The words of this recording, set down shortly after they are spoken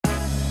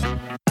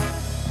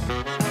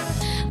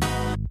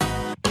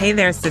Hey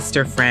there,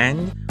 sister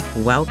friend.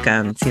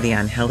 Welcome to the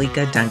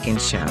Angelica Duncan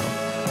Show.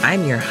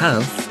 I'm your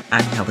host,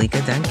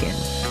 Angelica Duncan,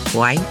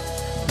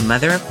 wife,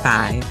 mother of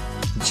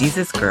 5,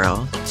 Jesus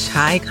girl,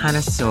 chai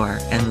connoisseur,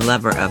 and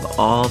lover of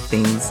all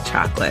things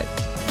chocolate.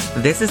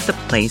 This is the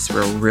place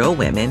where real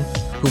women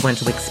who want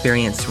to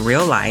experience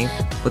real life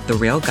with the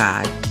real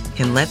God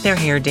can let their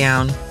hair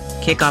down,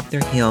 kick off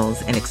their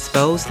heels, and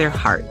expose their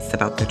hearts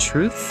about the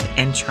truths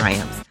and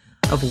triumphs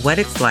of what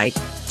it's like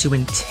to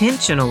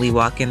intentionally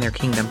walk in their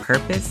kingdom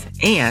purpose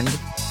and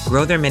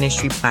grow their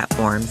ministry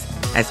platforms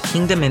as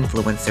kingdom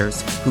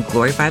influencers who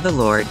glorify the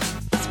Lord,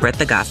 spread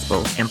the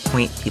gospel, and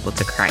point people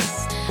to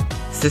Christ.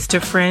 Sister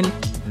friend,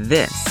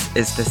 this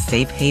is the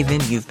safe haven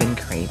you've been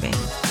craving,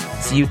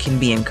 so you can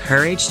be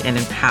encouraged and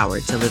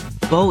empowered to live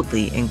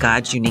boldly in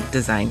God's unique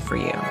design for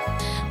you.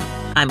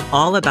 I'm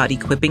all about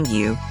equipping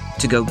you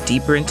to go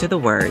deeper into the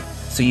Word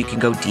so you can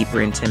go deeper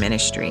into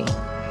ministry.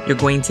 You're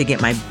going to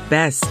get my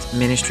best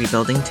ministry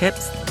building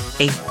tips,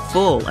 a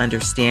full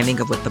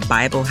understanding of what the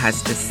Bible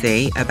has to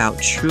say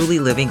about truly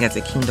living as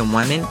a kingdom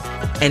woman,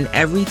 and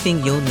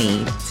everything you'll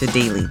need to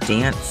daily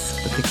dance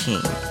with the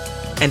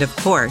King. And of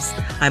course,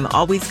 I'm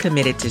always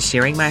committed to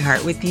sharing my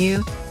heart with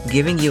you,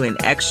 giving you an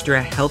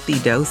extra healthy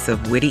dose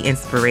of witty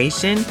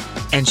inspiration,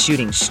 and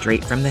shooting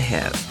straight from the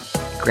hip.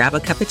 Grab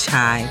a cup of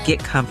chai, get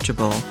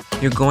comfortable.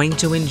 You're going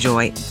to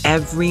enjoy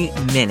every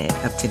minute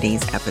of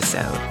today's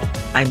episode.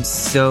 I'm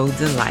so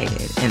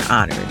delighted and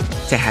honored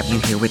to have you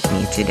here with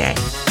me today.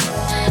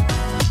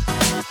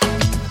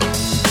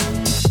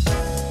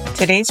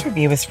 Today's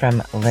review is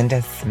from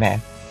Linda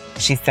Smith.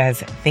 She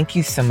says, "Thank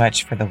you so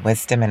much for the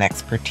wisdom and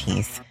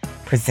expertise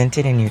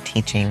presented in your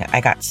teaching.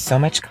 I got so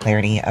much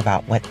clarity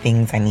about what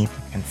things I need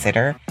to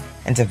consider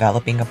in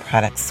developing a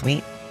product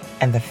suite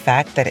and the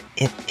fact that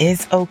it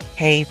is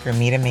okay for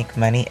me to make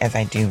money as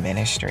I do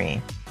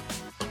ministry."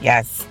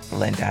 Yes,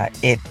 Linda,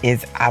 it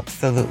is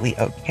absolutely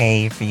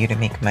okay for you to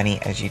make money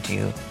as you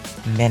do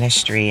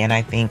ministry. And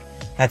I think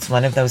that's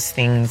one of those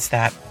things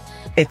that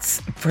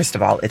first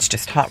of all, it's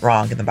just taught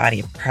wrong in the body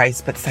of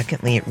Christ. But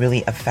secondly, it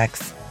really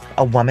affects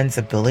a woman's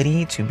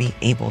ability to be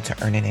able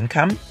to earn an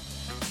income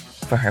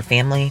for her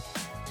family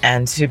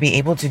and to be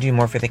able to do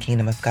more for the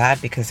kingdom of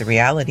God. Because the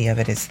reality of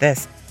it is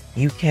this: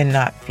 you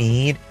cannot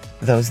feed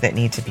those that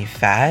need to be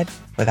fed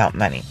without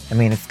money. I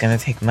mean, it's going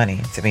to take money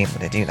to be able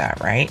to do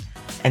that, right?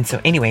 And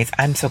so anyways,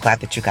 I'm so glad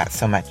that you got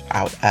so much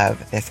out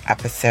of this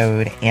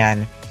episode,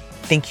 and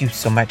thank you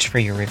so much for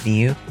your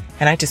review.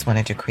 And I just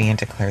wanted to decree and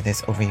declare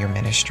this over your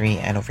ministry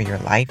and over your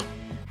life,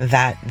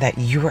 that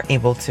you are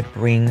able to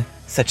bring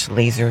such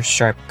laser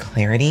sharp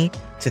clarity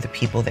to the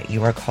people that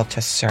you are called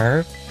to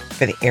serve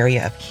for the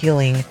area of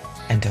healing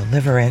and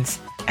deliverance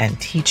and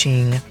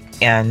teaching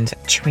and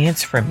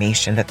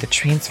transformation, that the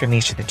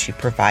transformation that you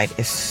provide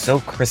is so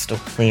crystal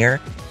clear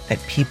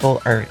that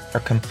people are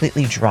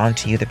completely drawn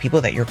to you. The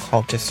people that you're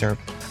called to serve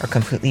are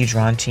completely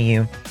drawn to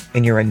you,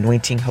 and your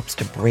anointing helps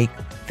to break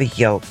the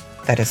yoke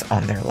that is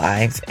on their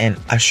lives and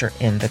usher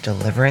in the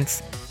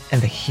deliverance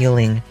and the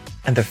healing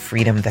and the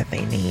freedom that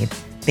they need.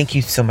 Thank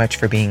you so much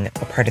for being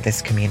a part of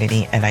this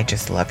community, and I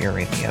just love your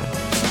review.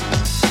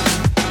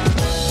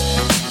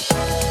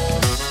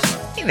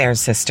 Hey there,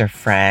 sister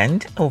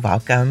friend.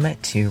 Welcome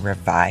to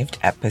Revived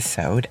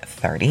episode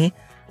 30.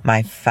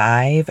 My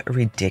 5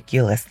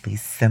 ridiculously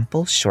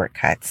simple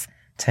shortcuts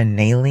to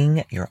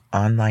nailing your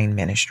online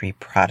ministry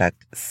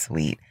product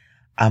suite.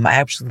 I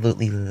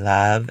absolutely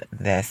love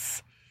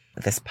this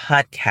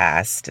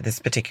podcast, this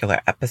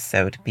particular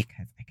episode,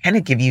 because I kind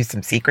of give you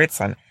some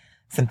secrets on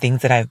some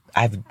things that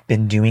I've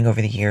been doing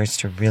over the years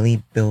to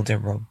really build a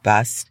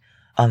robust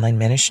online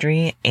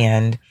ministry,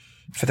 and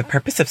for the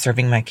purpose of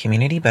serving my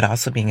community, but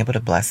also being able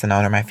to bless and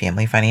honor my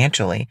family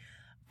financially.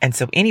 And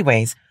so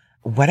anyways,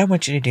 what I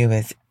want you to do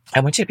is I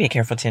want you to pay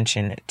careful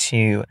attention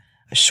to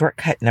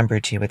shortcut number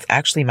 2. It's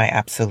actually my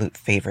absolute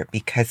favorite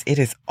because it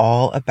is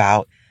all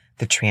about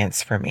the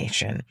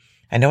transformation.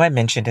 I know I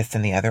mentioned this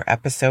in the other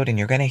episode, and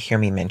you're going to hear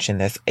me mention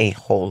this a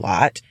whole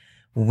lot.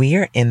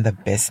 We're in the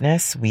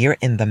business, we are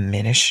in the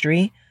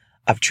ministry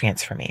of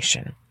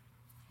transformation,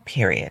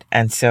 period.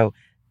 And so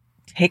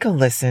take a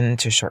listen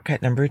to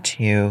shortcut number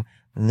 2,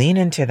 lean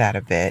into that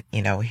a bit,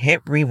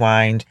 hit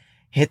rewind,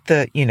 hit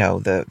the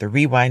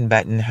rewind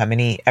button, how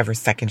many ever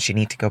seconds you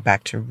need to go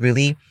back to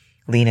really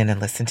lean in and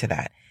listen to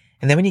that.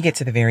 And then when you get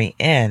to the very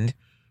end,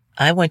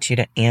 I want you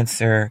to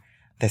answer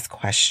this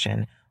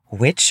question: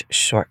 which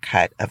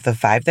shortcut of the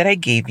 5 that I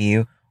gave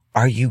you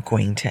are you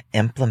going to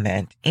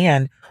implement?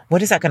 And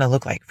what is that going to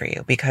look like for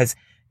you? Because,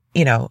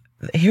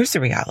 here's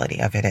the reality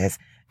of it is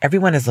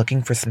everyone is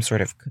looking for some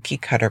sort of cookie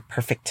cutter,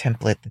 perfect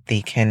template that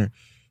they can,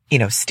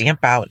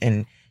 stamp out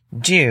and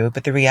do.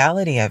 But the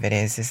reality of it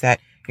is that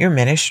your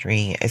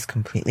ministry is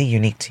completely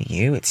unique to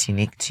you. It's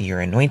unique to your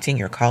anointing,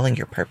 your calling,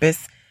 your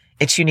purpose.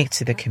 It's unique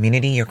to the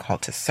community you're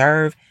called to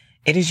serve.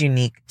 It is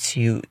unique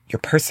to your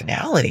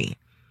personality.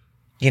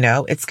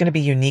 It's going to be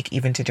unique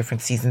even to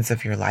different seasons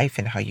of your life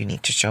and how you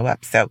need to show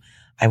up. So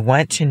I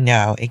want to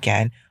know,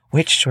 again,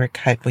 which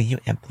shortcut will you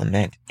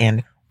implement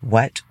and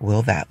what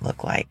will that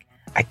look like?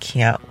 I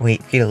can't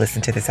wait for you to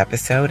listen to this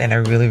episode, and I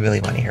really, really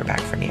want to hear back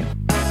from you.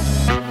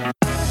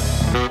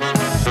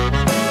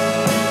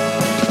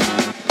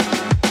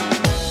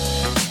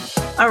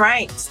 All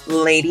right,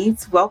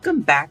 ladies,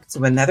 welcome back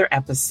to another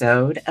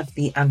episode of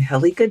the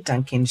Angelica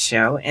Duncan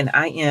Show. And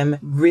I am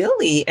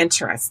really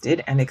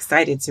interested and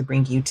excited to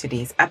bring you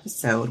today's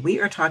episode.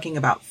 We are talking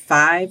about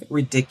 5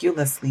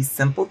 ridiculously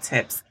simple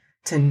tips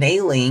to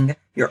nailing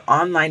your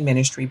online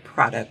ministry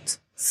product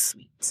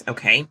suite.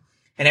 Okay.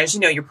 And as you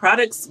know, your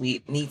product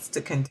suite needs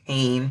to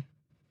contain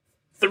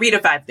 3 to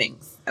 5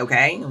 things.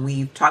 Okay. And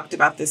we've talked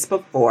about this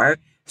before.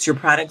 So your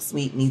product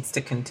suite needs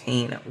to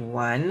contain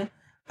 1,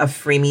 a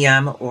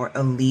freemium or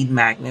a lead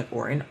magnet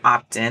or an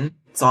opt-in.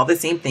 It's all the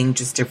same thing,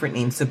 just different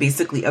names. So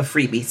basically a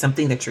freebie,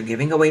 something that you're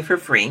giving away for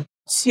free.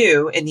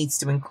 2, it needs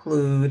to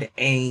include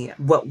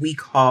what we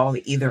call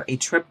either a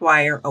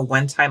tripwire, a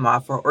one-time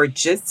offer, or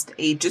just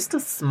a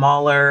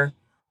smaller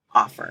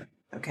offer.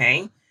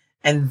 Okay.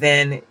 And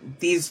then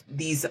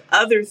these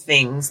other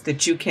things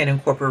that you can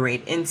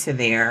incorporate into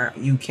there,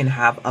 you can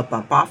have a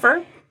bump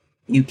offer.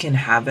 You can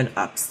have an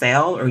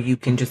upsell, or you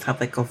can just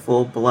have like a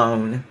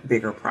full-blown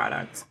bigger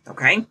product.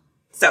 Okay.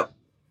 So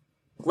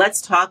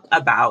let's talk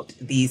about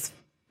these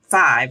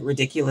 5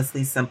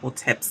 ridiculously simple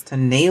tips to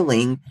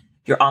nailing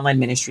your online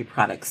ministry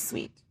product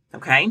suite.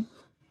 Okay.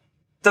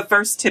 The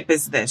first tip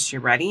is this. You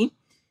ready?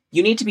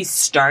 You need to be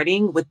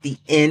starting with the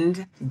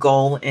end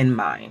goal in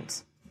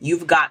mind.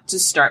 You've got to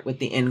start with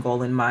the end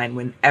goal in mind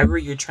whenever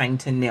you're trying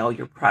to nail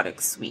your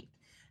product suite.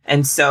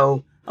 And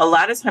so a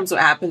lot of times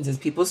what happens is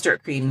people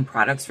start creating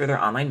products for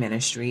their online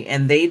ministry,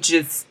 and they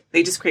just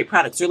create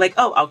products. They're like,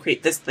 oh, I'll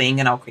create this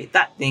thing, and I'll create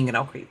that thing, and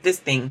I'll create this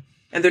thing.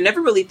 And they're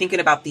never really thinking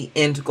about the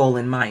end goal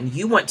in mind.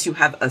 You want to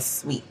have a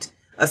suite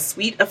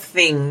of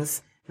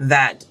things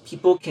that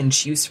people can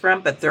choose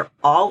from, but they're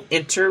all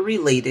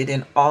interrelated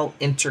and all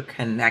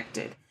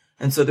interconnected.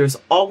 And so there's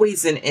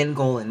always an end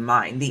goal in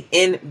mind. The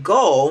end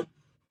goal,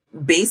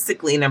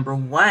 basically, number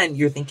 1,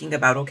 you're thinking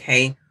about,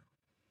 okay,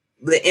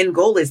 the end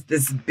goal is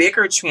this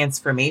bigger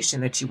transformation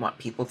that you want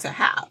people to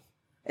have.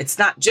 It's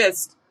not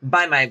just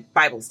buy my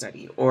Bible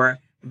study or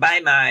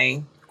buy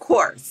my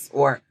course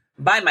or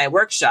buy my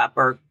workshop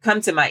or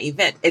come to my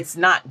event. It's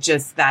not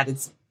just that.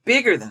 It's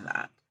bigger than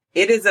that.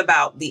 It is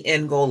about the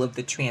end goal of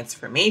the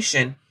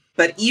transformation.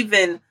 But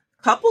even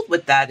coupled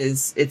with that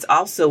it's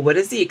also, what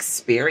is the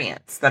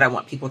experience that I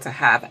want people to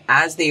have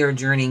as they are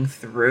journeying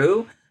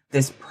through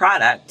this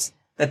product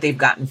that they've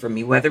gotten from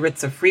me, whether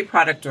it's a free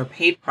product or a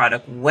paid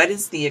product? What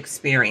is the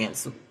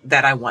experience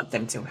that I want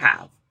them to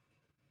have?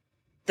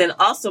 Then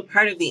also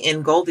part of the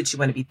end goal that you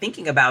want to be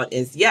thinking about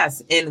is,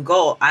 yes, end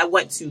goal. I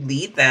want to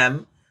lead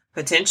them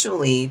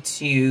potentially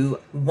to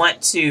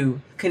want to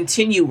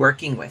continue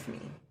working with me,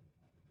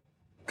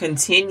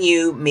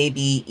 continue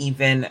maybe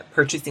even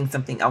purchasing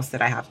something else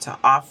that I have to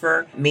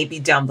offer. Maybe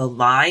down the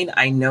line,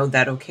 I know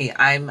that, okay,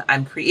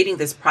 I'm creating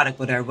this product,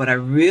 but what I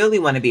really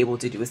want to be able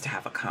to do is to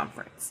have a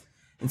conference.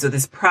 And so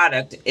this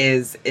product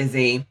is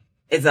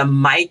a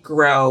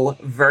micro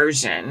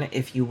version,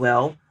 if you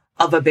will,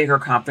 of a bigger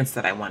conference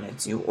that I want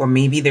to do. Or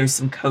maybe there's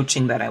some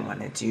coaching that I want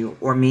to do.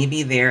 Or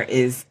maybe there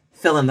is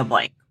fill in the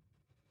blank.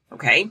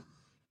 Okay.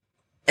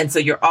 And so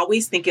you're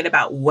always thinking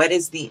about what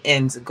is the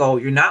end goal.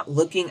 You're not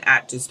looking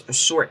at just a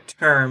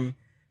short-term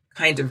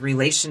kind of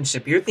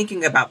relationship. You're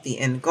thinking about the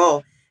end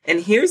goal.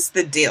 And here's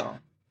the deal.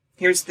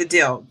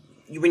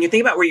 When you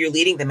think about where you're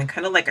leading them, and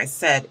kind of like I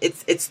said,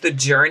 it's the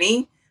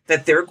journey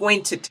that they're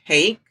going to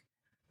take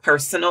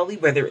personally,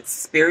 whether it's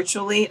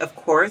spiritually, of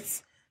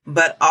course,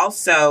 but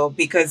also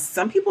because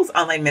some people's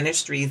online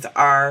ministries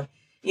are,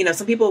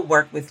 some people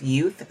work with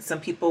youth, some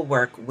people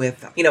work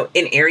with,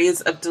 in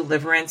areas of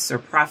deliverance or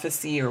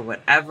prophecy or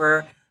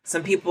whatever.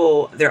 Some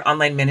people, their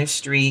online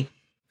ministry,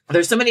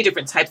 there's so many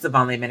different types of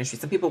online ministry.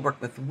 Some people work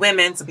with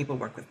women, some people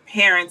work with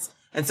parents.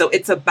 And so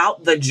it's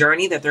about the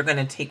journey that they're going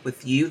to take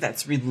with you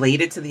that's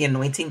related to the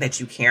anointing that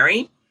you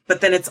carry. But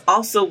then it's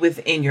also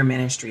within your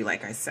ministry,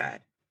 like I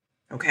said.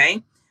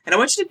 Okay. And I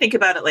want you to think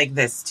about it like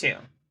this too.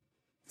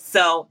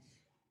 So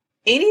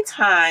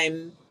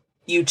anytime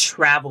you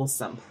travel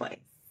someplace,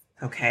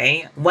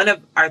 okay, one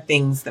of our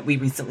things that we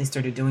recently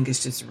started doing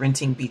is just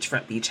renting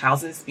beachfront beach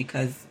houses,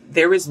 because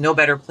there is no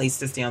better place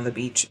to stay on the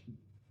beach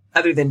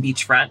other than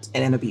beachfront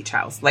and in a beach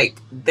house. Like,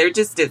 there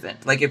just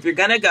isn't. Like, if you're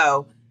going to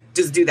go,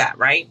 just do that,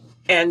 right?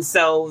 And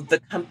so the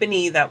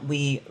company that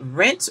we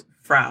rent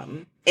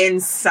from,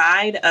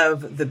 inside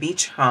of the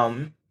beach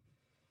home,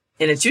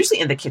 and it's usually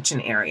in the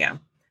kitchen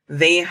area,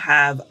 they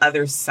have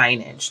other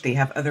signage. They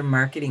have other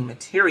marketing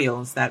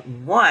materials that,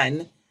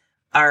 one,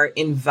 are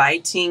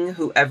inviting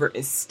whoever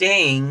is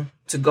staying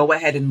to go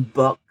ahead and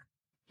book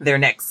their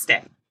next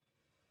stay.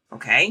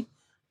 Okay.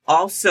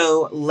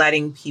 Also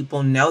letting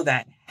people know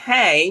that,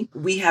 hey,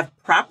 we have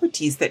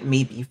properties that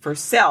may be for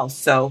sale.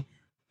 So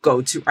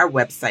go to our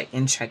website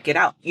and check it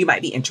out. You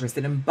might be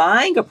interested in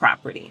buying a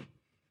property,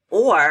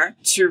 or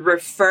to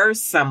refer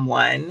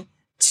someone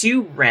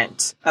to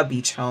rent a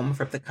beach home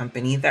from the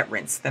company that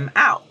rents them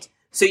out.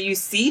 So you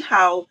see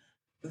how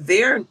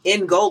their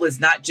end goal is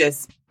not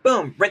just,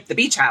 boom, rent the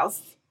beach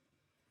house.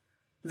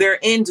 Their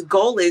end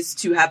goal is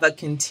to have a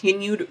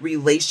continued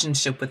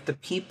relationship with the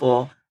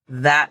people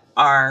that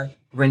are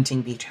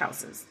renting beach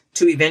houses,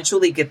 to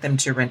eventually get them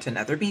to rent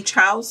another beach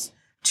house,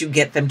 to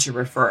get them to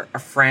refer a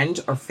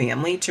friend or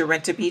family to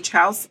rent a beach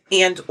house,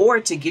 and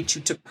or to get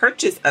you to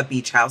purchase a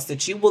beach house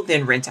that you will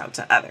then rent out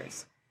to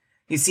others.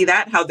 You see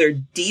that? How they're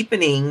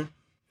deepening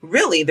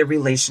really the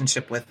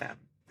relationship with them.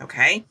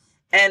 Okay.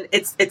 And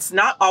it's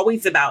not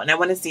always about, and I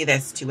want to see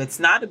this too, it's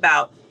not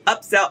about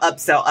upsell,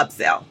 upsell,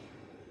 upsell.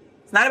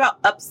 It's not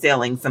about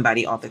upselling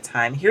somebody all the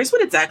time. Here's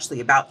what it's actually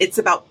about. It's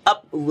about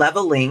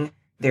up-leveling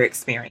their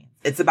experience.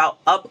 It's about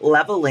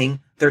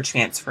up-leveling their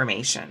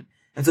transformation.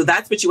 And so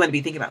that's what you want to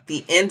be thinking about.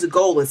 The end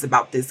goal is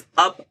about this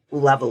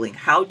up-leveling.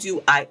 How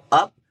do I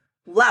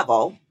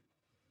up-level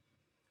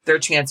their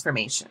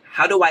transformation?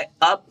 How do I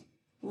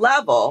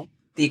up-level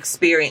the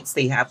experience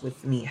they have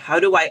with me? How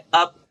do I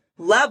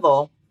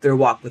up-level their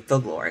walk with the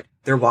Lord,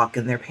 their walk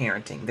in their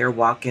parenting, their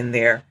walk in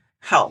their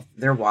health,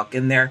 their walk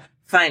in their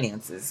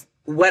finances,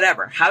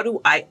 whatever? How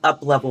do I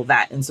up-level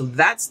that? And so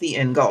that's the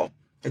end goal.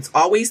 It's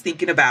always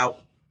thinking about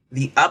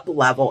the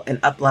up-level and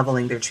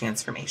up-leveling their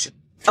transformation.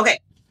 Okay.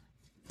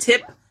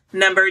 Tip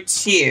number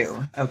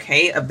 2,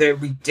 okay, of the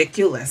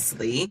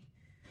ridiculously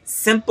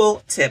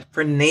simple tip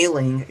for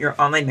nailing your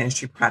online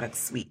ministry product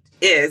suite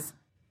is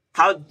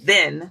how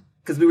then,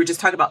 because we were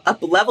just talking about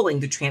up-leveling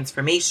the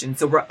transformation.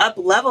 So we're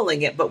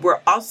up-leveling it, but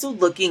we're also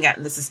looking at,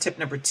 and this is tip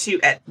number 2,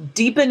 at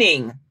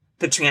deepening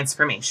the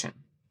transformation.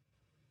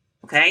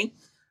 Okay.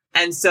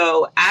 And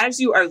so as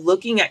you are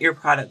looking at your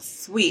product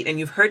suite, and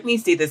you've heard me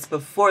say this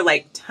before,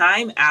 like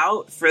time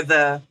out for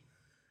the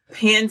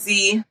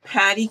pansy,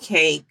 patty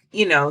cake,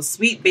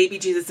 sweet baby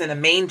Jesus in a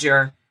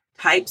manger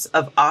types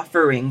of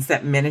offerings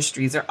that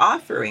ministries are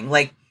offering.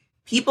 Like,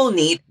 people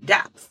need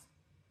depth.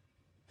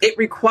 It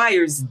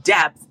requires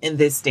depth in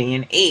this day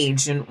and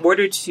age in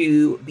order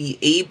to be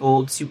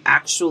able to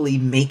actually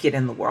make it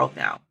in the world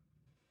now.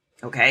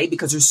 Okay?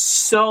 Because there's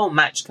so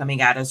much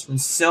coming at us from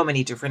so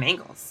many different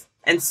angles.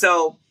 And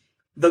so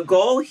the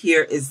goal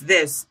here is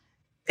this.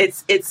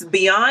 It's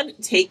beyond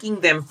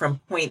taking them from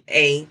point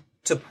A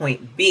to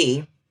point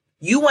B.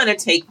 You want to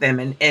take them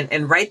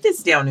and write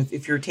this down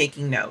if you're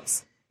taking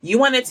notes. You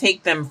want to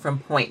take them from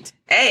point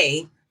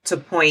A to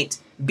point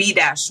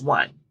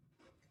B-1,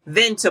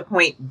 then to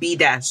point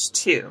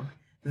B-2,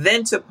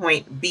 then to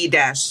point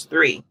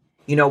B-3.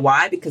 You know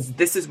why? Because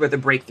this is where the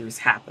breakthroughs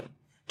happen.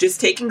 Just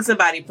taking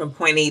somebody from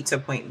point A to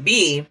point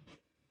B,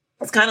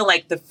 it's kind of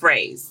like the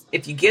phrase,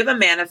 if you give a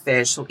man a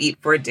fish, he'll eat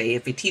for a day.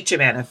 If you teach a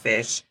man a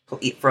fish, he'll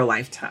eat for a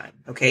lifetime.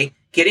 Okay?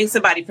 Getting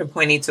somebody from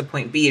point A to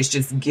point B is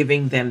just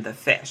giving them the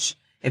fish.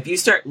 If you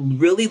start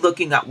really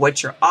looking at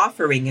what you're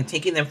offering and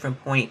taking them from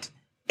point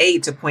A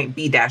to point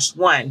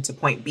B-1 to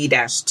point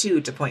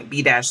B-2 to point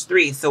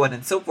B-3, so on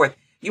and so forth,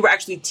 you are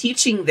actually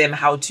teaching them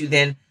how to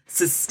then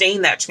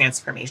sustain that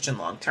transformation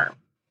long term,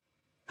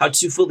 how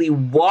to fully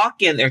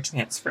walk in their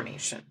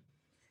transformation.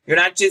 You're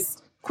not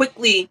just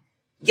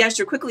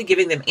you're quickly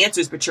giving them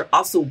answers, but you're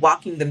also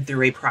walking them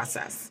through a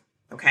process.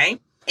 Okay.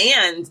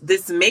 And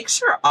this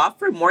makes your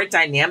offer more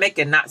dynamic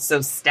and not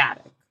so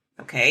static.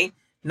 Okay.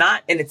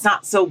 And it's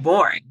not so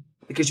boring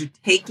because you're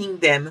taking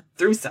them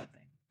through something.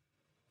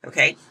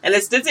 Okay. And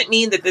this doesn't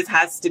mean that this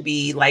has to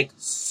be like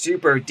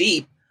super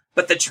deep,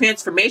 but the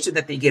transformation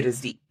that they get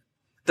is deep.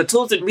 The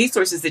tools and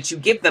resources that you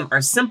give them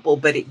are simple,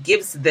 but it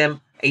gives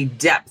them a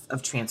depth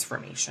of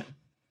transformation.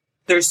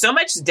 There's so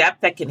much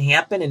depth that can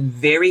happen in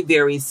very,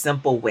 very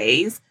simple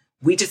ways.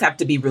 We just have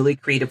to be really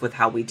creative with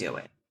how we do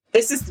it.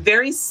 This is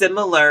very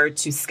similar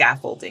to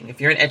scaffolding. If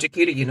you're an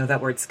educator, you know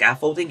that word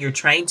scaffolding. You're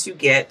trying to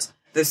get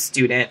the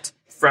student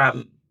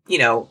from,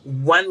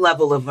 one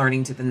level of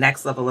learning to the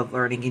next level of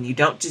learning. And you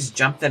don't just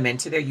jump them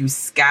into there. You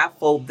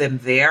scaffold them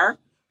there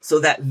so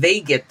that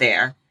they get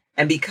there.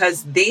 And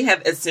because they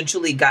have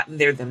essentially gotten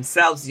there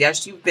themselves,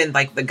 yes, you've been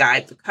like the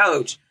guide, the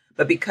coach,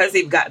 but because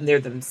they've gotten there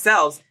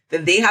themselves,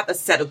 then they have a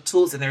set of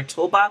tools in their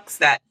toolbox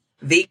that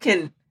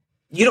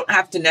you don't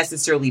have to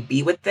necessarily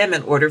be with them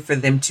in order for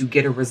them to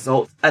get a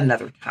result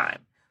another time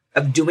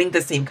of doing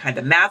the same kind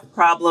of math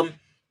problem,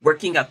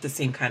 working out the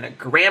same kind of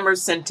grammar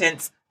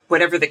sentence,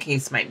 whatever the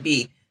case might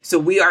be. So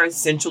we are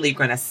essentially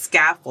going to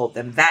scaffold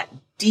them. That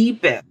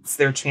deepens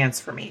their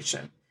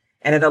transformation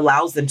and it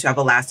allows them to have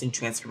a lasting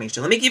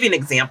transformation. Let me give you an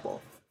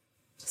example.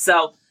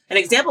 So an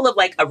example of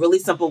like a really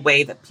simple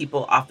way that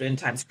people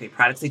oftentimes create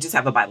products, they just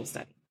have a Bible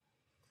study.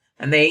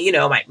 And they,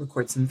 might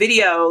record some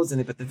videos and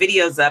they put the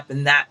videos up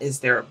and that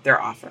is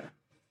their offer.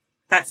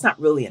 That's not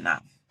really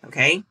enough.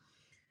 Okay.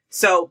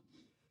 So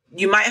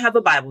you might have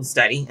a Bible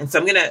study. And so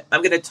I'm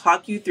going to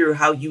talk you through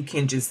how you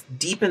can just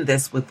deepen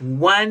this with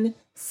one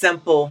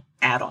simple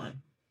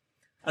add-on,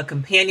 a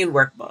companion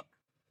workbook.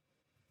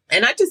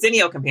 And not just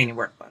any old companion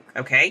workbook.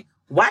 Okay.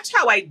 Watch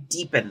how I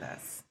deepen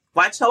this.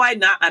 Watch how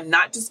I'm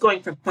not just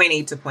going from point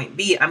A to point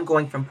B. I'm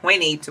going from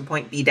point A to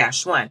point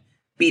B-1,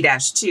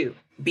 B-2,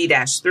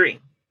 B-3.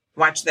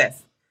 Watch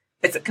this.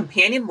 It's a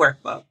companion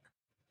workbook,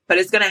 but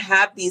it's going to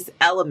have these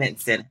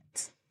elements in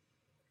it.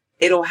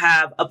 It'll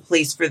have a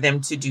place for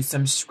them to do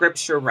some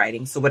scripture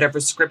writing. So whatever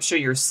scripture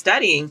you're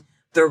studying,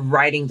 they're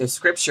writing the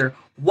scripture.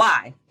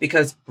 Why?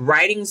 Because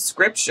writing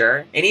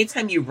scripture,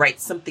 anytime you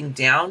write something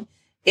down,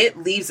 it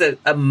leaves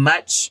a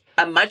much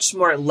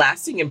more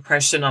lasting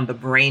impression on the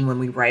brain when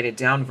we write it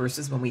down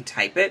versus when we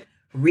type it.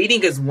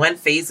 Reading is one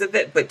phase of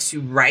it, but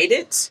to write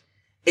it,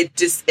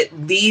 it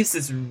leaves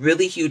this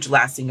really huge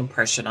lasting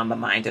impression on the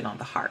mind and on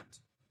the heart.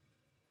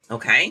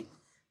 Okay.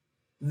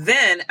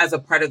 Then as a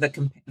part of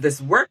this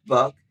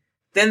workbook,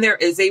 then there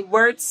is a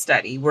word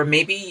study where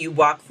maybe you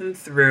walk them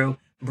through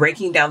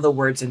breaking down the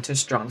words into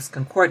Strong's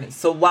Concordance.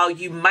 So while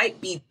you might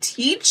be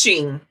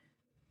teaching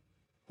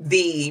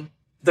the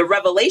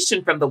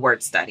revelation from the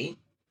word study,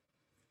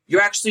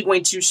 you're actually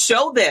going to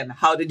show them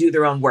how to do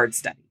their own word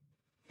study.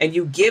 And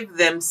you give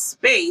them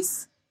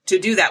space to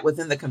do that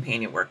within the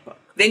companion workbook.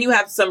 Then you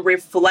have some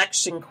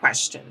reflection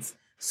questions.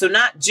 So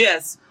not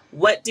just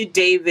what did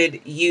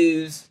David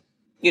use,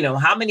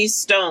 how many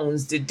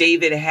stones did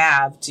David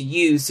have to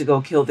use to go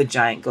kill the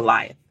giant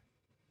Goliath?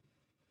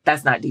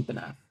 That's not deep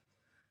enough.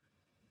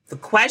 The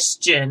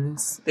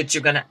questions that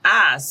you're going to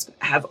ask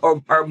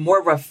are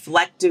more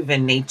reflective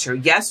in nature.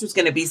 Yes, there's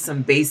going to be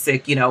some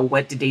basic,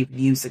 what did David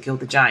use to kill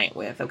the giant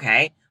with?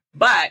 Okay.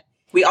 But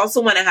we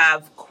also want to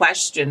have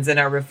questions in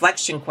our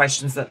reflection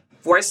questions that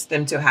force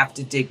them to have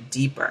to dig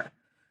deeper.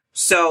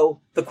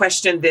 So the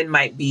question then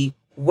might be,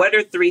 what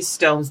are 3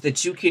 stones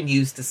that you can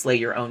use to slay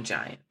your own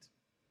giant?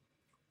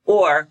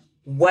 Or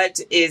what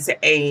is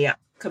a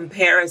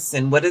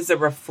comparison? What is a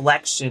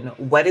reflection?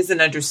 What is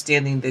an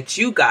understanding that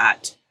you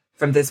got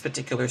from this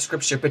particular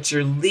scripture, but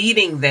you're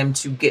leading them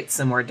to get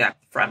some more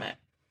depth from it?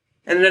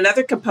 And then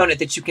another component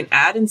that you can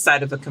add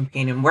inside of a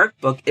companion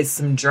workbook is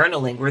some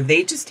journaling, where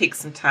they just take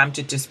some time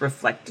to just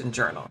reflect and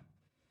journal.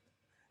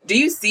 Do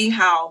you see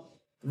how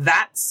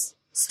that's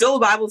still a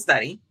Bible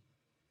study?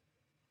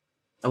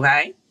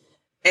 Okay.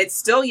 It's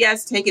still,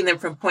 yes, taking them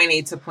from point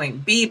A to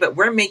point B, but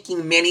we're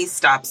making many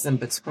stops in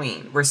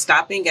between. We're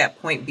stopping at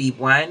point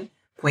B1,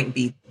 point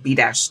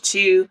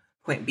B-2,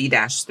 point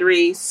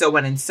B-3, so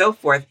on and so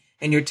forth.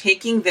 And you're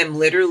taking them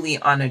literally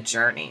on a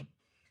journey.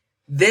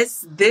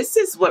 This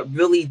is what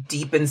really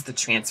deepens the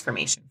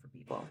transformation for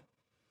people.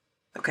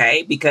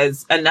 Okay?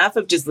 Because enough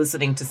of just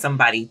listening to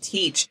somebody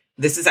teach,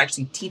 this is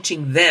actually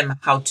teaching them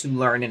how to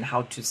learn and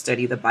how to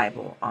study the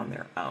Bible on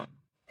their own.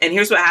 And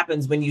here's what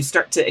happens when you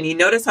start to, and you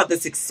notice how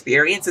this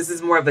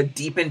is more of a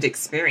deepened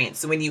experience.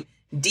 So when you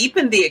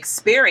deepen the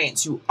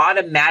experience, you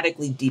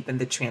automatically deepen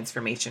the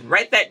transformation.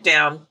 Write that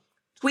down,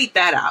 tweet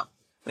that out.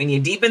 When you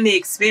deepen the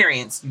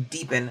experience, you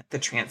deepen the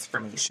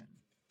transformation.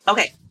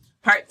 Okay,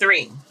 part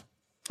 3,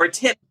 or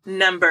tip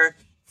number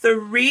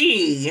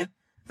 3,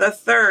 the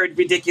third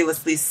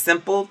ridiculously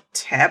simple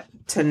tip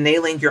to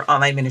nailing your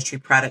online ministry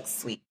product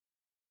suite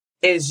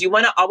is you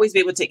want to always be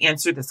able to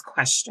answer this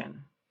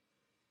question.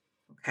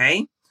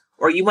 Okay?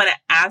 Or you want to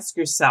ask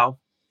yourself,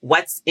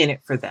 what's in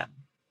it for them?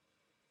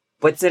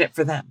 What's in it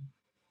for them?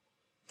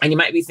 And you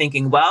might be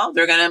thinking, well,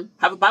 they're going to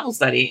have a Bible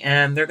study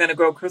and they're going to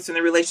grow closer in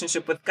their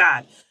relationship with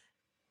God.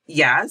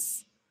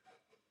 Yes,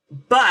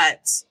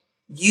 but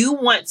you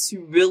want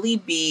to really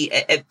be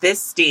at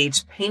this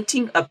stage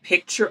painting a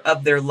picture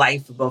of their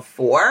life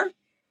before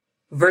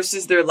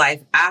versus their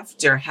life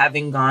after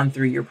having gone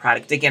through your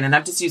product. Again, and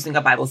I'm just using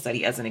a Bible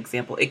study as an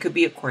example. It could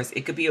be a course.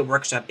 It could be a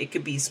workshop. It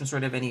could be some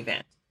sort of an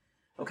event.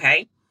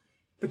 Okay.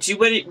 But you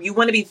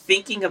want to be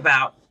thinking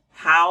about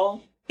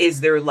how is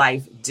their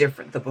life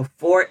different, the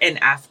before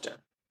and after.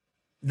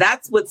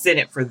 That's what's in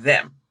it for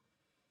them.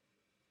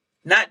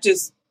 Not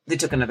just they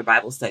took another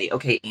Bible study.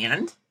 Okay.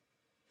 And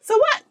so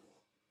what?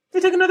 They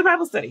took another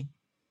Bible study.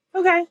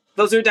 Okay.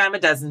 Those are a dime a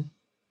dozen.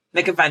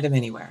 They can find them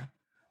anywhere.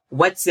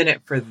 What's in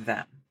it for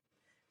them?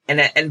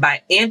 And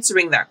by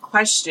answering that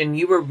question,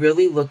 you were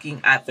really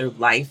looking at their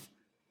life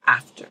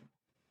after.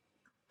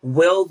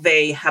 Will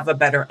they have a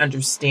better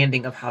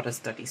understanding of how to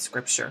study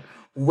scripture?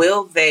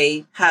 Will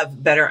they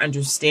have better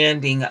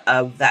understanding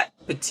of that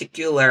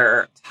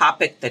particular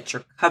topic that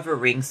you're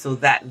covering so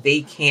that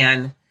they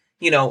can,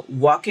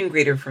 walk in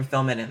greater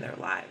fulfillment in their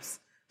lives,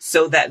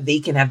 so that they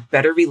can have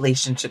better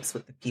relationships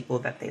with the people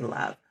that they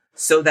love,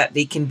 so that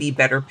they can be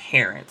better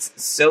parents,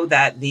 so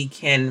that they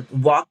can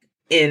walk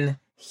in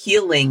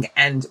healing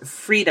and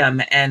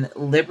freedom and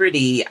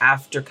liberty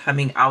after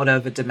coming out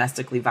of a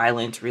domestically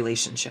violent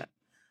relationship.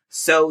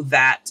 So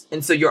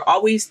you're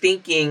always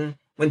thinking,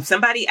 when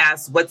somebody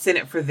asks what's in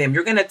it for them,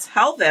 you're going to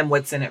tell them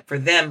what's in it for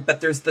them, but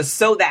there's the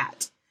so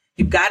that.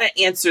 You've got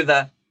to answer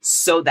the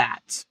so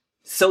that.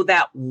 So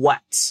that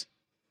what?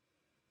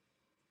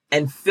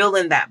 And fill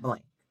in that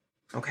blank.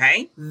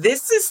 Okay?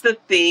 This is the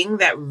thing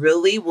that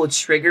really will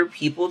trigger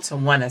people to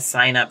want to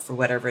sign up for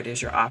whatever it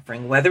is you're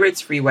offering, whether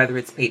it's free, whether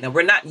it's paid. Now,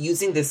 we're not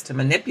using this to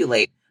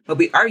manipulate, but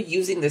we are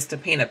using this to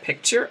paint a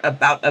picture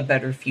about a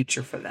better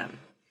future for them.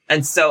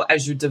 And so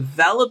as you're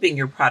developing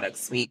your product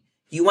suite,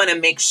 you want to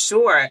make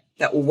sure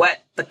that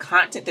what the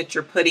content that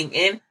you're putting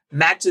in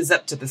matches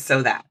up to the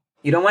so that.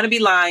 You don't want to be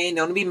lying. You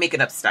don't want to be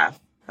making up stuff.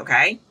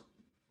 Okay?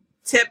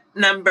 Tip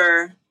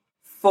number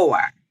 4.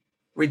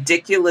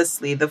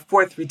 the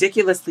fourth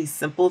ridiculously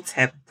simple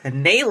tip to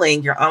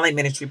nailing your online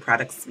ministry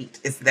product suite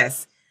is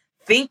this.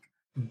 Think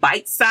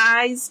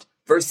bite-sized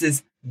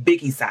versus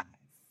biggie size.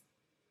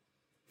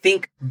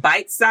 Think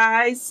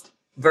bite-sized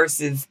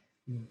versus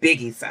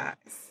biggie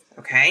size,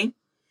 okay?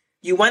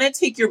 You want to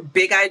take your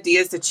big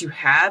ideas that you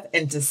have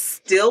and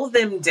distill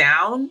them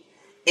down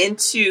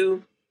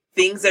into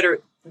things that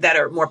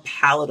are more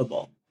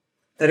palatable,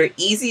 that are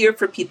easier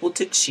for people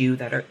to chew,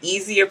 that are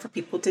easier for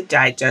people to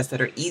digest, that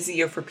are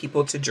easier for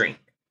people to drink,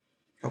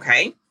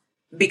 okay?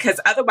 Because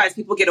otherwise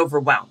people get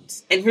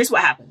overwhelmed. And here's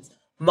what happens.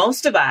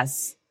 Most of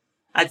us,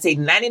 I'd say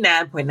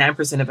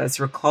 99.9% of us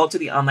who are called to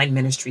the online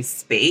ministry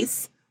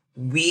space,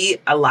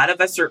 a lot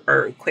of us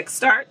are quick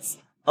starts.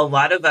 A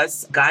lot of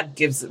us,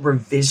 we're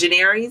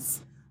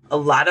visionaries. A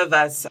lot of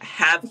us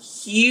have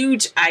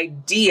huge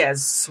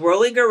ideas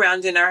swirling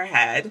around in our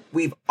head.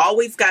 We've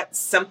always got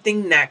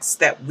something next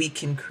that we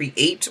can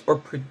create or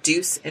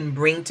produce and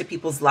bring to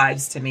people's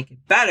lives to make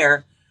it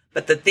better.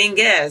 But the thing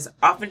is,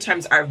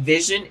 oftentimes our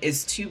vision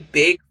is too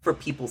big for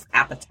people's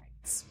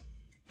appetites.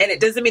 And it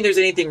doesn't mean there's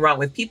anything wrong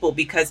with people,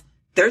 because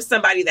there's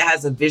somebody that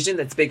has a vision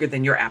that's bigger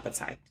than your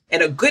appetite.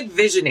 And a good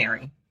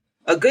visionary,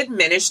 a good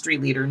ministry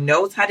leader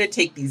knows how to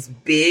take these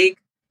big,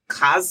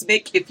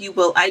 cosmic, if you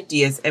will,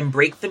 ideas and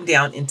break them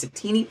down into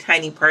teeny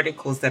tiny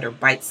particles that are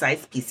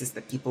bite-sized pieces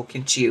that people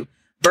can chew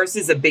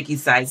versus a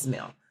biggie-sized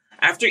meal.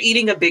 After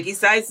eating a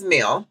biggie-sized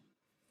meal,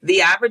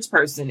 the average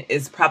person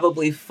is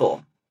probably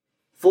full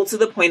to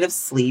the point of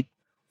sleep,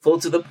 full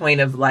to the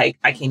point of like,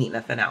 I can't eat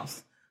nothing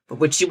else. But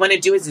what you want to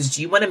do is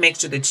you want to make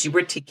sure that you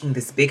are taking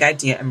this big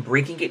idea and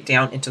breaking it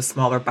down into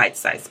smaller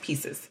bite-sized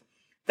pieces.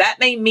 That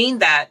may mean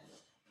that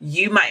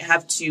you might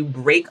have to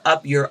break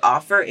up your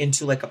offer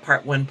into like a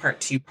part 1, part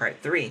 2, part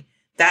 3.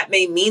 That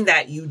may mean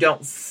that you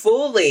don't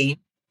fully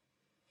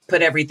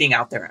put everything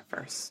out there at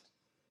first.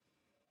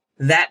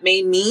 That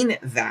may mean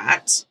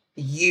that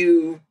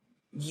you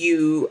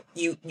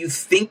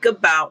think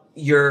about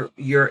your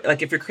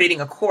like, if you're creating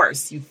a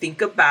course, you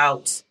think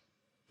about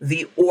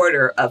the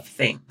order of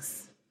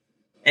things.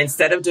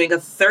 Instead of doing a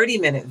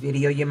 30-minute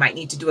video, you might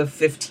need to do a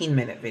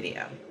 15-minute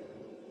video.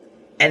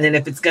 And then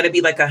if it's going to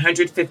be like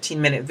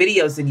 115-minute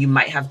videos, then you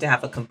might have to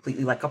have a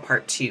completely like a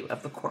part 2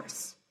 of the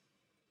course.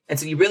 And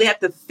so you really have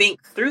to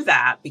think through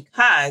that,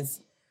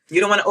 because you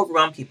don't want to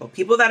overwhelm people.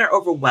 People that are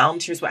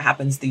overwhelmed, here's what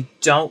happens. They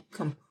don't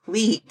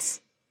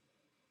complete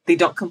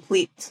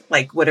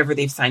like whatever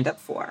they've signed up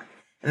for.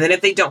 And then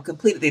if they don't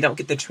complete it, they don't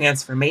get the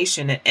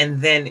transformation.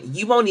 And then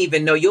you won't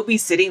even know. You'll be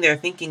sitting there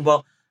thinking,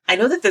 well, I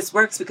know that this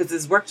works because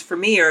this worked for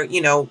me, or,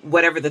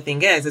 whatever the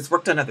thing is, it's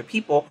worked on other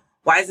people.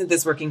 Why isn't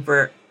this working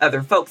for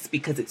other folks?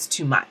 Because it's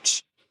too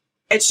much.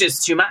 It's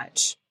just too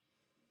much.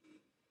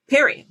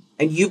 Period.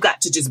 And you've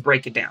got to just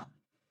break it down.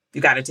 You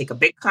got to take a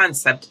big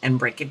concept and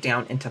break it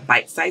down into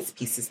bite-sized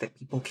pieces that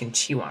people can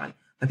chew on.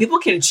 When people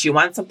can chew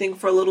on something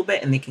for a little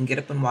bit and they can get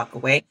up and walk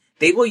away,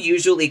 they will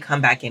usually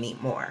come back and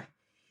eat more.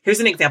 Here's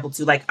an example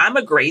too. Like, I'm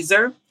a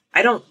grazer.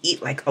 I don't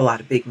eat like a lot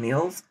of big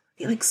meals.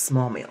 I eat like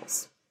small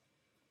meals.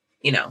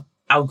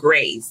 I'll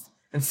graze.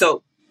 And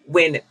so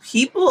when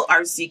people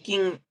are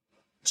seeking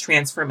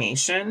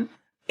transformation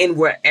in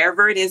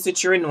wherever it is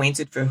that you're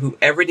anointed for,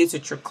 whoever it is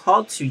that you're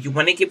called to, you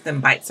want to give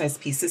them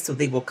bite-sized pieces so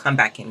they will come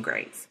back and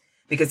graze.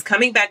 Because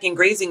coming back and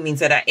grazing means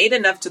that I ate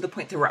enough to the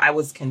point to where I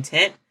was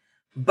content,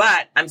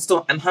 but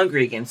I'm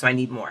hungry again, so I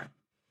need more.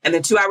 And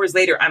then 2 hours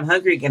later, I'm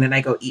hungry again and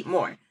I go eat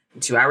more.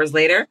 And 2 hours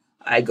later,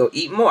 I go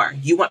eat more.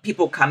 You want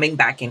people coming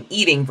back and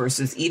eating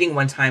versus eating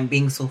one time,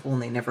 being so full,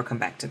 and they never come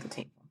back to the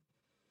table.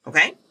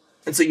 Okay?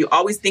 And so you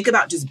always think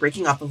about just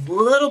breaking off a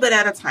little bit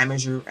at a time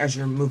as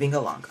you're moving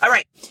along. All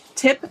right.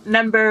 Tip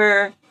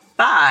number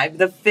 5,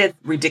 the 5th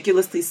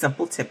ridiculously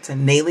simple tip to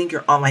nailing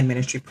your online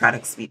ministry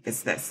product suite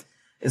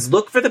is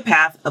look for the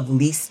path of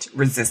least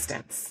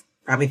resistance.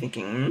 Probably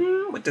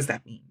thinking, what does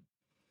that mean?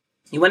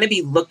 You want to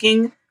be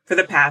looking for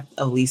the path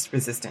of least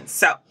resistance.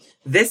 So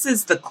this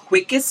is the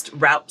quickest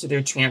route to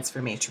their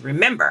transformation.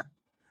 Remember,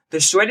 the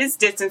shortest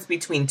distance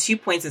between 2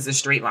 points is a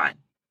straight line.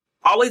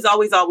 Always,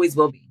 always, always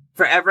will be.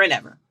 Forever and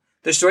ever.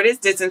 The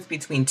shortest distance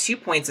between 2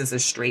 points is a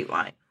straight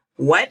line.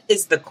 What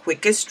is the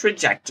quickest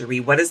trajectory?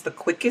 What is the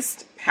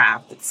quickest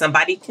path that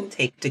somebody can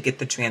take to get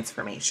the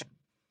transformation?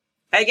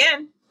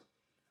 Again,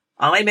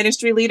 online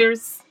ministry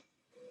leaders,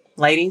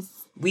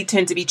 ladies, we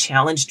tend to be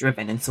challenge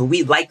driven. And so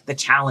we like the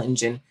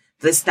challenge and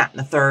this, that, and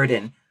the third.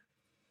 And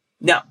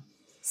no,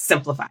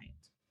 simplify it.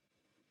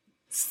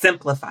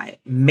 Simplify it.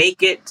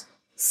 Make it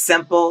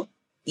simple,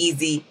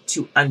 easy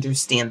to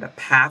understand, the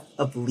path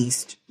of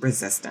least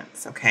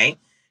resistance. Okay.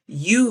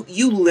 You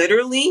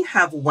literally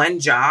have one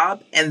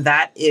job, and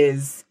that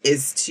is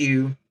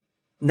to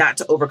not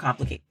to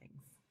overcomplicate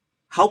things.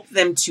 Help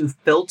them to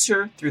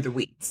filter through the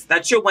weeds.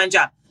 That's your one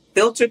job.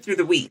 Filter through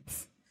the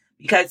weeds.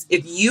 Because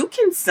if you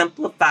can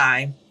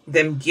simplify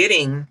them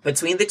getting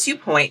between the 2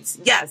 points,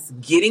 yes,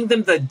 getting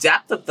them the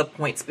depth of the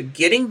points, but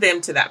getting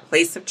them to that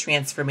place of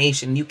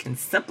transformation, you can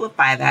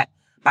simplify that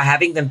by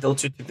having them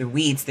filter through the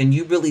weeds, then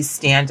you really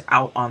stand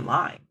out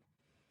online.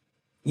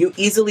 You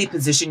easily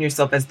position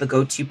yourself as the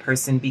go-to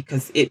person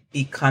because it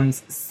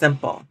becomes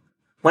simple.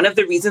 One of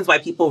the reasons why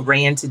people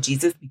ran to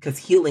Jesus because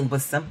healing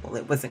was simple.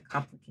 It wasn't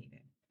complicated.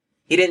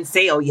 He didn't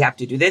say, oh, you have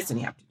to do this and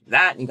you have to do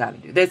that and you got to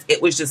do this.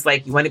 It was just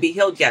like, you want to be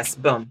healed? Yes.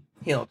 Boom.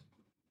 Healed.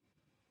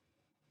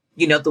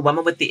 You know, the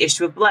woman with the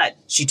issue of blood,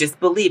 she just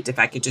believed if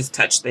I could just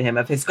touch the hem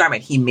of his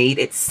garment. He made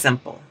it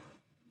simple.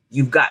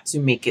 You've got to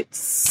make it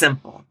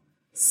simple.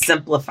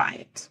 Simplify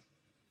it.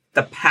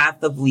 The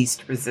path of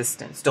least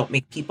resistance. Don't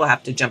make people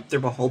have to jump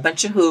through a whole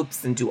bunch of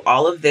hoops and do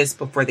all of this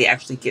before they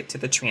actually get to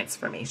the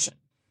transformation.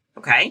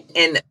 Okay?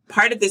 And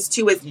part of this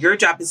too is your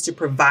job is to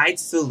provide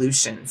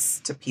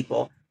solutions to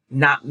people,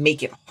 not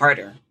make it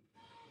harder.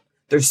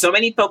 There's so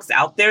many folks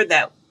out there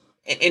that,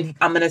 and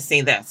I'm going to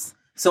say this.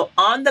 So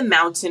on the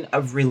mountain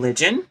of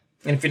religion,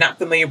 and if you're not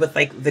familiar with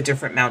like the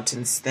different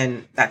mountains,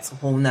 then that's a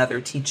whole nother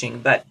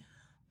teaching. But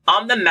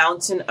on the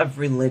mountain of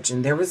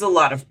religion, there was a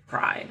lot of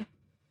pride.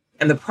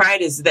 And the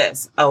pride is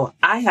this: oh,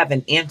 I have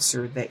an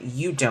answer that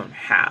you don't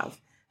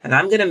have. And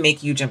I'm going to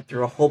make you jump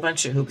through a whole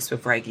bunch of hoops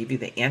before I give you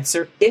the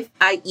answer, if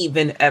I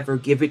even ever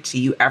give it to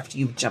you after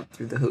you've jumped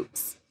through the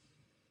hoops.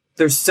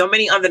 There's so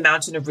many on the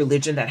mountain of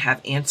religion that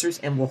have answers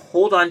and will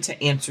hold on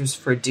to answers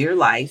for dear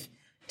life,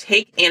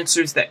 take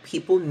answers that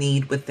people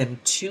need with them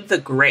to the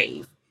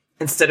grave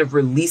instead of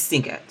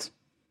releasing it.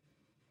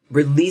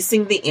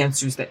 Releasing the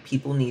answers that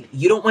people need.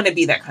 You don't want to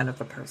be that kind of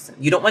a person.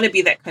 You don't want to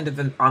be that kind of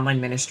an online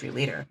ministry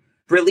leader.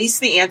 Release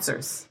the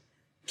answers.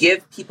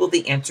 Give people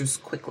the answers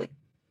quickly.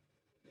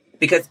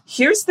 Because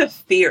here's the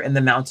fear in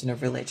the mountain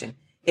of religion.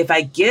 If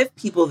I give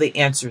people the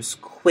answers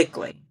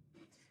quickly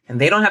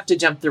and they don't have to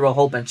jump through a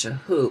whole bunch of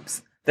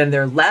hoops, then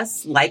they're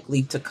less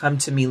likely to come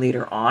to me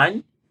later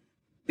on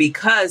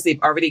because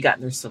they've already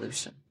gotten their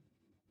solution.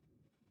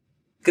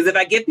 Because if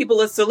I give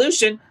people a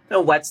solution,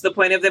 then what's the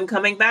point of them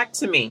coming back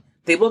to me?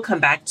 They will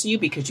come back to you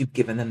because you've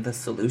given them the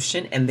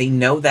solution and they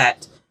know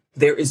that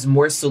there is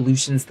more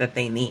solutions that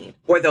they need.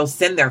 Or they'll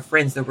send their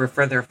friends, they'll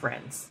refer their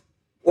friends.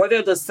 Or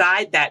they'll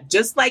decide that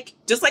just like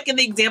in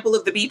the example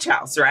of the beach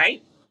house,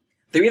 right?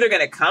 They're either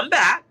going to come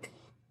back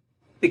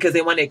because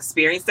they want to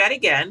experience that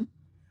again.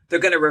 They're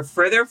going to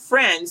refer their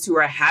friends who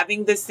are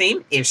having the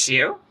same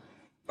issue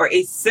or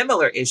a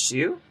similar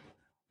issue.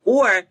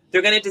 Or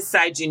they're going to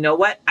decide, you know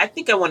what? I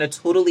think I want to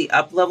totally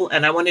up level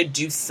and I want to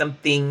do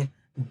something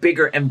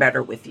bigger and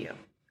better with you.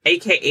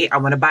 AKA, I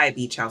want to buy a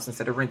beach house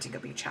instead of renting a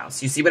beach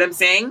house. You see what I'm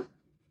saying?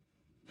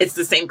 It's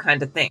the same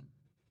kind of thing.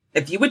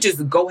 If you would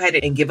just go ahead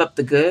and give up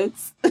the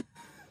goods,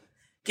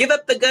 give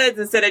up the goods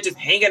instead of just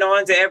hanging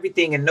on to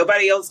everything and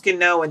nobody else can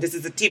know. And this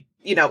is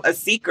a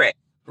secret.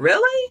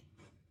 Really?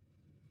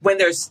 When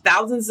there's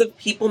thousands of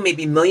people,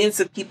 maybe millions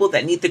of people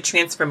that need the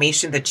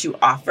transformation that you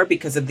offer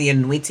because of the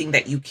anointing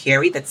that you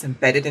carry that's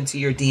embedded into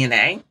your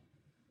DNA.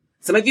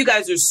 Some of you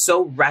guys are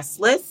so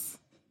restless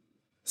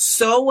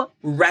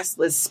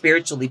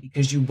spiritually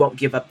because you won't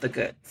give up the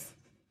goods.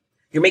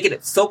 You're making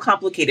it so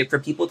complicated for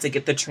people to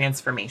get the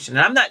transformation.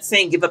 And I'm not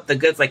saying give up the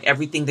goods like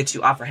everything that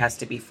you offer has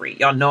to be free.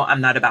 Y'all know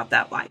I'm not about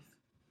that life.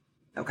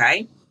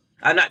 Okay?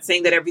 I'm not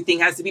saying that everything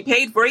has to be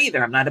paid for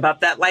either. I'm not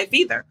about that life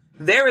either.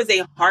 There is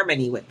a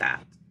harmony with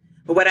that.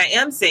 But what I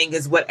am saying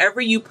is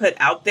whatever you put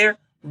out there,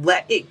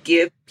 let it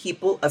give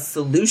people a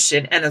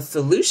solution and a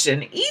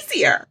solution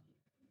easier.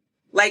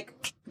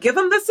 Like, give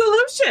them the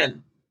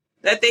solution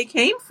that they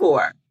came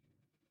for.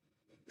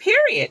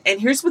 Period. And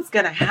here's what's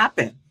going to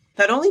happen.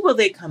 Not only will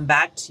they come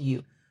back to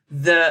you,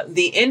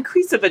 the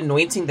increase of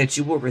anointing that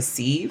you will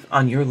receive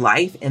on your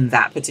life in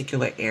that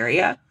particular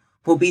area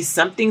will be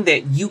something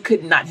that you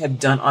could not have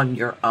done on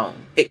your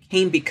own. It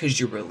came because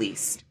you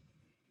released.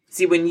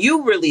 See, when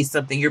you release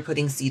something, you're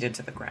putting seed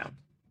into the ground.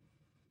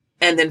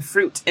 And then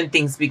fruit and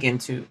things begin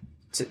to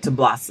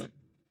blossom.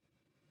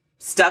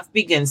 Stuff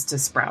begins to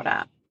sprout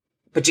out.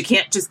 But you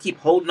can't just keep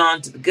holding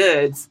on to the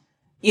goods,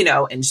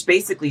 and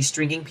basically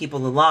stringing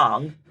people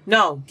along.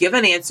 No, give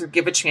an answer,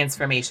 give a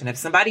transformation. If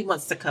somebody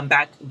wants to come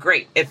back,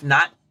 great. If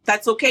not,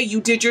 that's okay.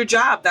 You did your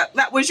job.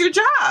 That was your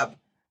job.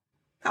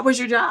 That was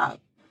your job.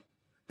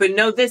 But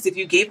know this, if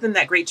you gave them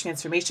that great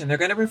transformation, they're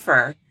going to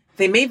refer.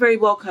 They may very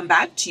well come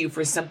back to you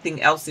for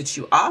something else that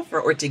you offer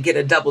or to get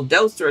a double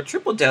dose or a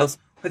triple dose,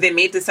 or they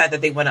may decide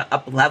that they want to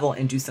up level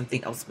and do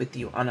something else with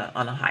you on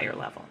a higher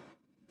level.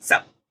 So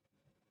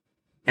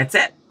that's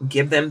it.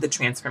 Give them the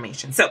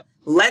transformation. So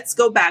let's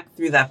go back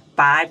through the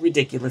 5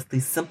 ridiculously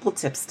simple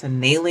tips to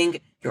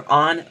nailing your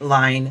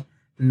online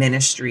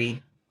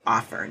ministry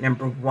offer.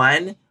 Number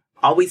 1,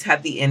 always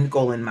have the end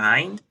goal in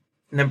mind.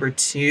 Number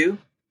 2,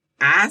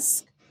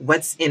 ask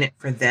what's in it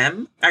for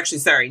them.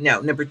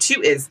 Number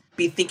 2 is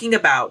be thinking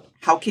about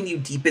how can you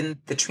deepen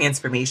the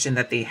transformation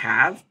that they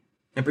have.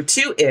 Number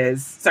 3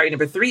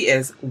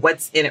 is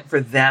what's in it for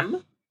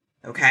them.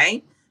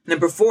 Okay.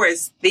 Number 4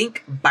 is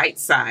think bite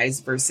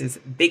size versus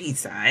biggie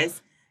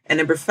size. And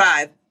number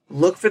 5,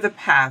 look for the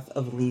path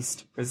of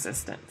least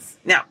resistance.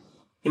 Now,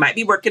 you might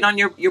be working on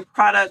your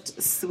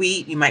product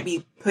suite. You might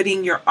be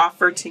putting your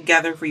offer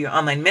together for your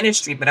online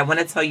ministry, but I want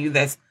to tell you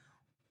this.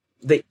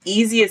 the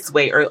easiest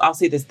way, or I'll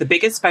say this, the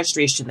biggest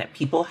frustration that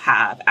people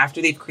have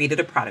after they've created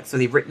a product, so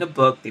they've written a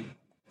book, they've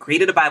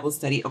created a Bible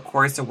study, a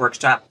course, a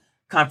workshop,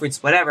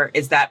 conference, whatever,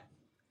 is that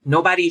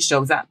nobody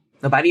shows up.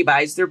 Nobody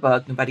buys their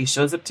book. Nobody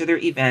shows up to their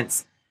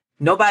events.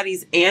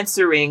 Nobody's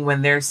answering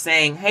when they're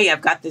saying, hey,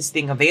 I've got this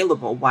thing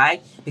available.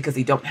 Why? Because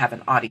they don't have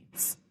an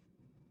audience.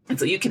 And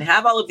so you can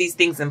have all of these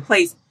things in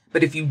place,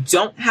 but if you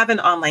don't have an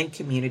online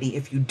community,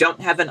 if you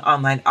don't have an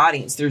online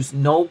audience, there's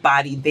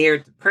nobody there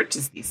to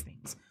purchase these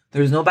things.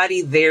 There's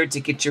nobody there to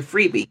get your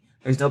freebie.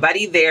 There's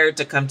nobody there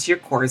to come to your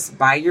course,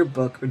 buy your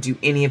book, or do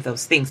any of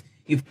those things.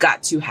 You've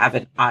got to have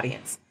an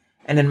audience.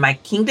 And in my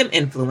Kingdom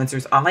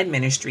Influencers online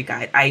ministry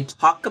guide, I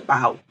talk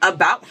about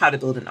how to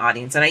build an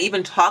audience. And I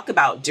even talk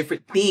about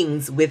different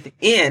things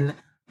within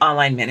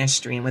online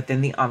ministry and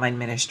within the online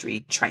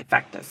ministry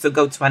trifecta. So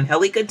go to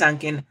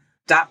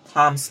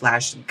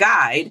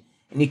angelicaduncan.com/guide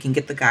and you can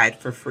get the guide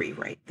for free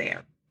right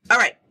there. All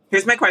right,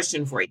 here's my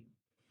question for you.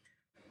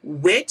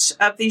 Which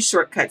of these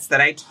shortcuts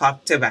that I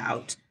talked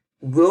about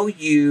will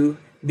you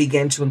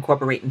begin to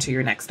incorporate into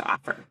your next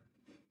offer?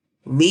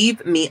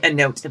 Leave me a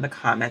note in the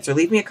comments, or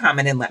leave me a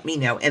comment and let me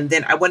know. And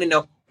then I want to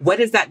know, what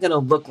is that going to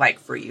look like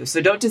for you?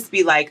 So don't just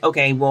be like,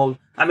 okay, well,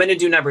 I'm going to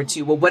do number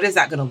 2. Well, what is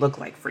that going to look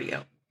like for you?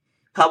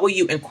 How will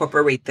you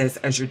incorporate this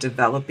as you're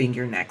developing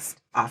your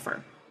next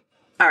offer?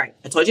 All right,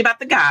 I told you about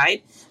the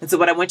guide. And so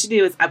what I want you to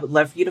do is I would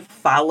love for you to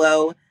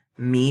follow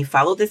me,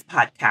 follow this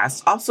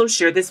podcast. Also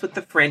share this with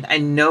a friend. I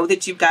know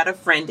that you've got a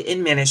friend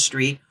in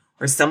ministry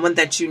or someone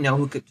that you know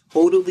who could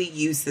totally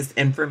use this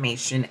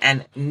information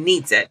and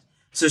needs it.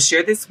 So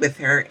share this with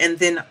her. And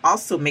then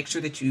also make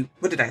sure that you,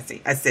 what did I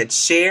say? I said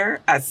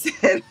share, I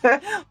said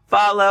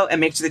follow,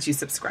 and make sure that you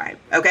subscribe.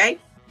 Okay?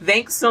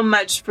 Thanks so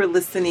much for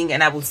listening,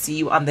 and I will see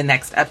you on the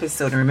next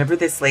episode. And remember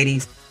this,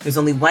 ladies, there's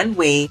only one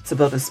way to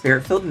build a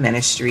spirit-filled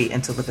ministry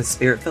and to live a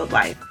spirit-filled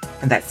life,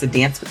 and that's to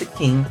dance with the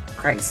King,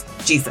 Christ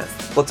Jesus.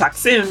 We'll talk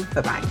soon.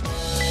 Bye-bye.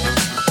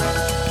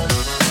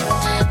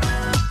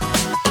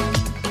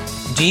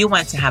 Do you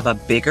want to have a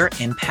bigger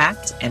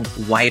impact and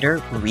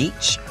wider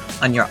reach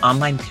on your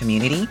online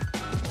community,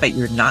 but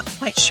you're not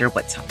quite sure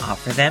what to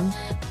offer them?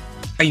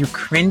 Are you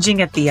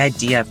cringing at the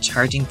idea of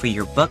charging for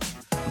your book,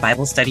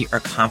 Bible study, or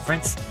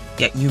conference,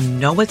 yet you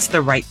know it's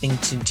the right thing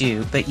to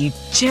do, but you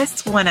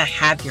just want to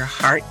have your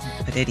heart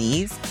put at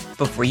ease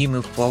before you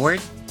move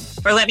forward?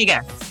 Or let me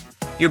guess,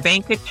 your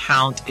bank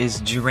account is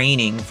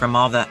draining from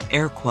all the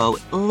air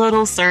quote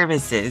little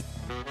services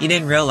you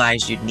didn't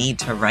realize you'd need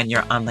to run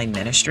your online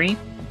ministry?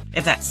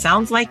 If that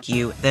sounds like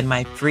you, then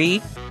my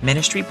free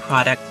ministry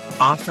product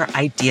offer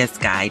ideas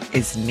guide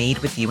is made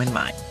with you in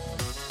mind.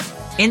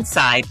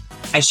 Inside,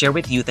 I share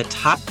with you the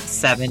top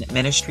 7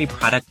 ministry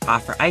product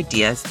offer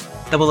ideas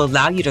that will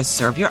allow you to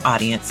serve your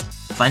audience,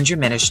 fund your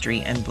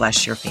ministry, and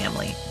bless your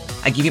family.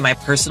 I give you my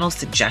personal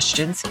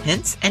suggestions,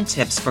 hints, and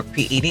tips for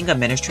creating a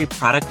ministry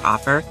product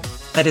offer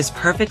that is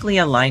perfectly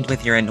aligned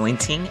with your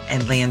anointing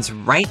and lands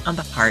right on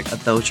the heart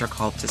of those you're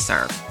called to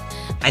serve.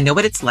 I know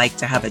what it's like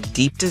to have a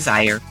deep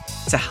desire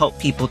to help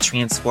people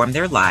transform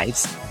their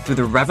lives through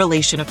the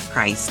revelation of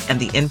Christ and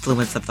the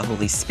influence of the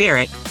Holy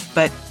Spirit,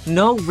 but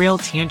no real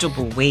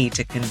tangible way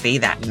to convey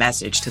that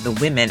message to the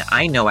women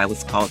I know I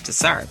was called to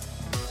serve.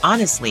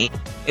 Honestly,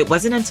 it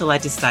wasn't until I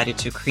decided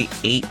to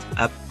create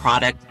a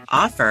product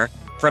offer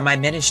for my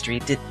ministry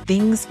did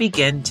things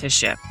begin to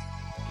shift.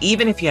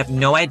 Even if you have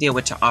no idea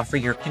what to offer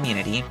your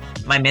community,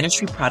 my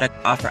ministry product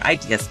offer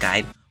ideas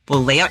guide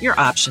will lay out your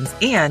options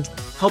and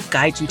help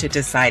guide you to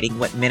deciding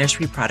what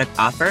ministry product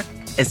offer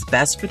is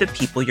best for the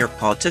people you're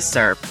called to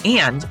serve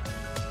and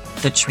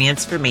the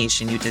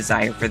transformation you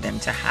desire for them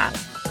to have.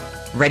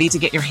 Ready to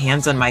get your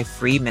hands on my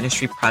free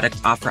ministry product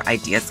offer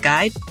ideas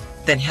guide?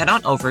 Then head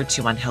on over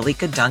to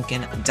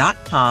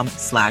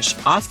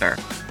angelicaduncan.com/offer.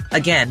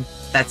 Again,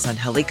 that's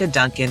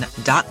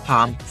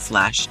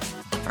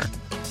angelicaduncan.com/offer.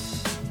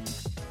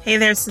 Hey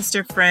there,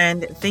 sister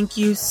friend. Thank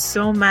you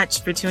so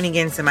much for tuning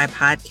in to my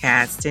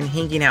podcast and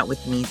hanging out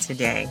with me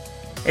today.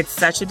 It's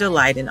such a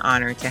delight and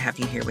honor to have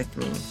you here with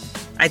me.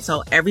 I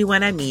tell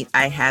everyone I meet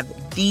I have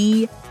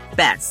the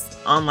best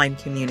online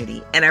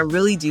community, and I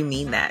really do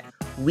mean that.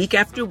 Week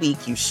after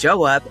week, you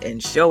show up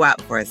and show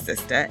out for us,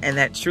 sister, and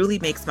that truly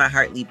makes my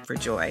heart leap for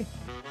joy.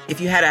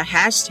 If you had a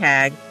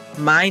hashtag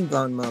mind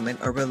blown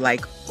moment or were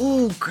like,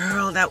 ooh,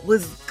 girl, that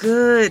was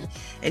good,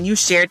 and you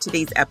shared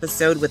today's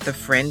episode with a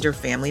friend or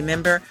family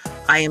member,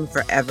 I am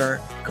forever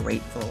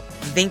grateful.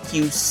 Thank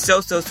you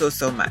so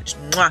much.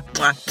 Mwah,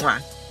 mwah,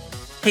 mwah.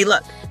 Hey,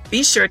 look,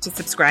 be sure to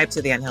subscribe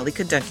to the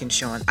Angelica Duncan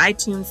Show on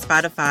iTunes,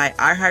 Spotify,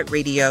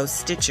 iHeartRadio,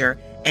 Stitcher,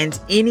 and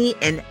any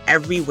and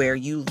everywhere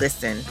you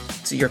listen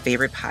to your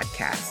favorite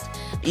podcast.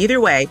 Either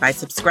way, by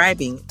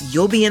subscribing,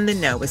 you'll be in the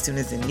know as soon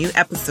as a new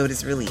episode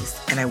is released,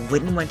 and I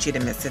wouldn't want you to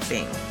miss a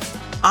thing.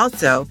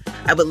 Also,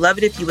 I would love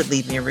it if you would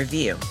leave me a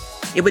review.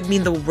 It would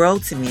mean the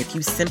world to me if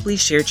you simply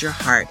shared your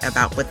heart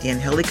about what the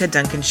Angelica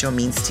Duncan Show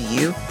means to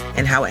you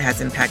and how it has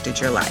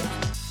impacted your life.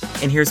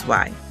 And here's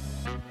why.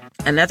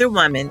 Another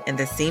woman in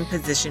the same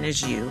position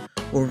as you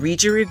will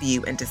read your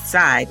review and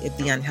decide if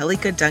the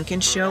Angelica Duncan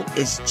Show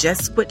is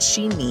just what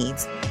she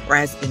needs or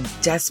has been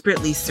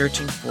desperately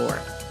searching for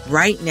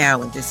right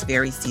now in this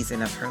very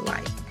season of her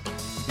life.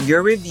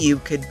 Your review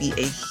could be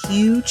a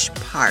huge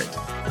part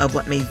of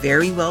what may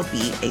very well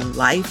be a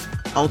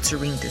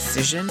life-altering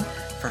decision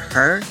for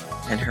her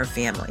and her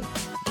family.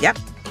 Yep,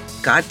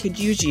 God could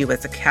use you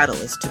as a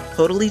catalyst to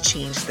totally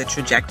change the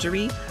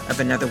trajectory of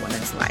another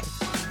woman's life.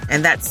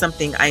 And that's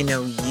something I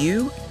know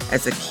you,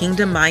 as a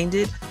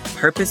kingdom-minded,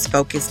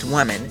 purpose-focused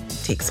woman,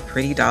 takes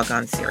pretty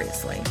doggone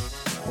seriously.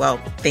 Well,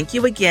 thank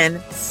you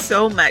again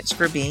so much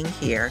for being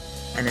here.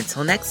 And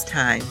until next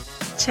time,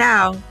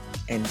 ciao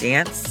and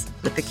dance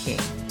with the king.